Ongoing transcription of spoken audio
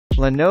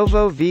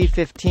Lenovo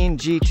V15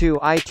 G2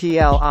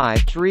 ITL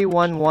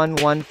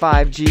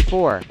i3-11115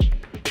 G4.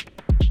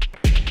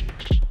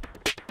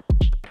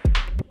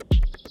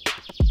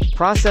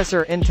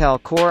 Processor Intel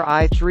Core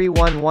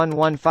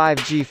i3-11115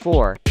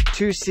 G4,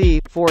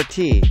 2C,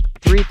 4T,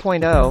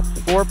 3.0,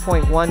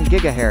 4.1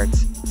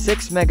 GHz,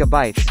 6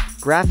 MB.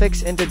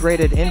 Graphics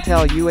integrated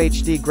Intel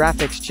UHD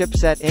graphics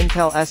chipset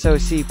Intel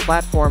SoC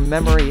platform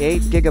memory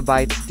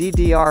 8GB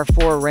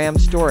DDR4 RAM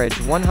storage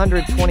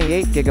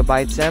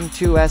 128GB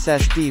M.2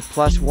 SSD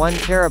plus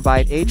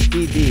 1TB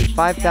HDD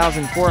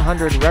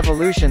 5400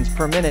 revolutions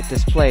per minute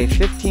display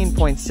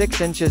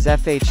 15.6 inches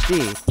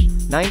FHD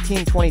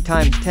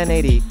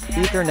 1920x1080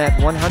 Ethernet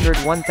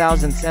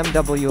 101,000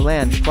 MW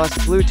LAN plus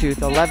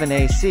Bluetooth 11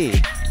 AC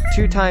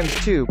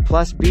 2x2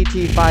 plus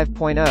BT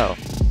 5.0.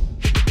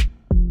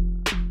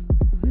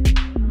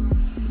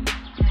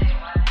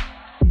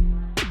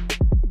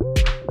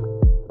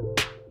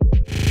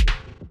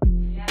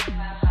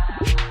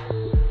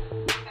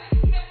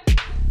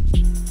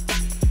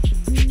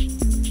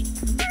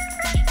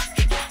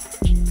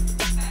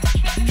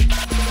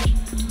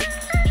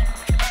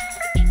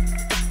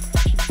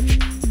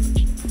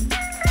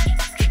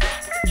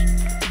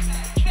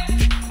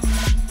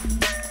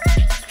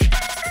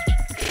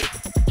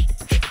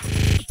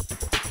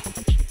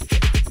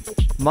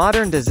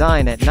 Modern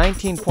design at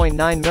 19.9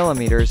 mm,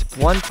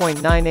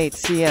 1.98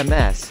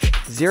 cms,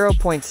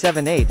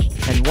 0.78,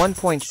 and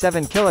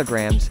 1.7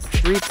 kg,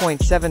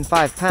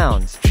 3.75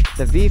 pounds,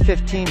 the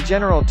V15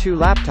 General 2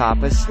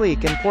 laptop is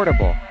sleek and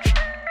portable.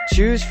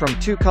 Choose from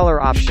two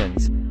color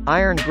options: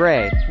 iron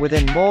gray,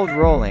 within mold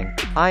rolling,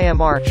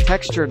 IMR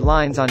textured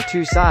lines on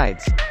two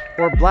sides,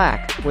 or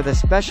black, with a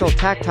special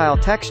tactile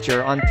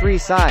texture on three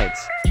sides.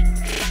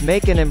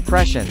 Make an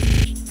impression.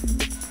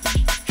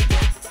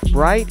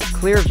 Bright,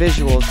 clear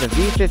visuals. The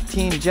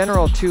V15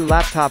 General 2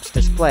 laptop's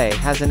display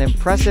has an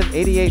impressive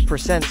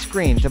 88%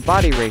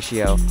 screen-to-body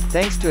ratio,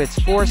 thanks to its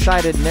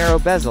four-sided narrow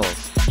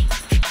bezels.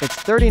 Its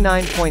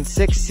 39.6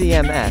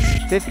 cms,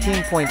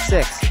 15.6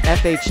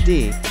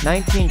 FHD,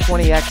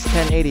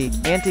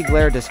 1920x1080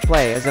 anti-glare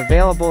display is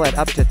available at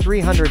up to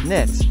 300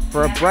 nits,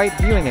 for a bright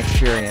viewing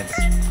experience.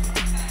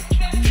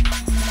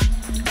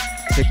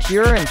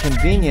 Secure and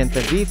convenient.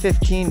 The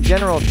V15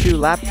 General 2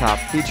 laptop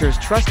features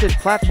Trusted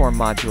Platform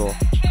Module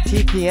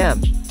 (TPM)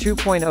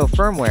 2.0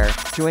 firmware,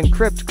 to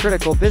encrypt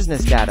critical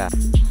business data.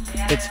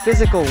 Its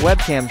physical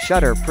webcam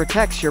shutter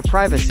protects your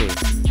privacy.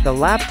 The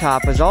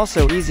laptop is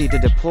also easy to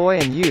deploy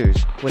and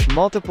use, with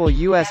multiple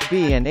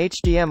USB and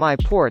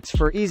HDMI ports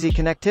for easy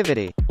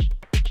connectivity.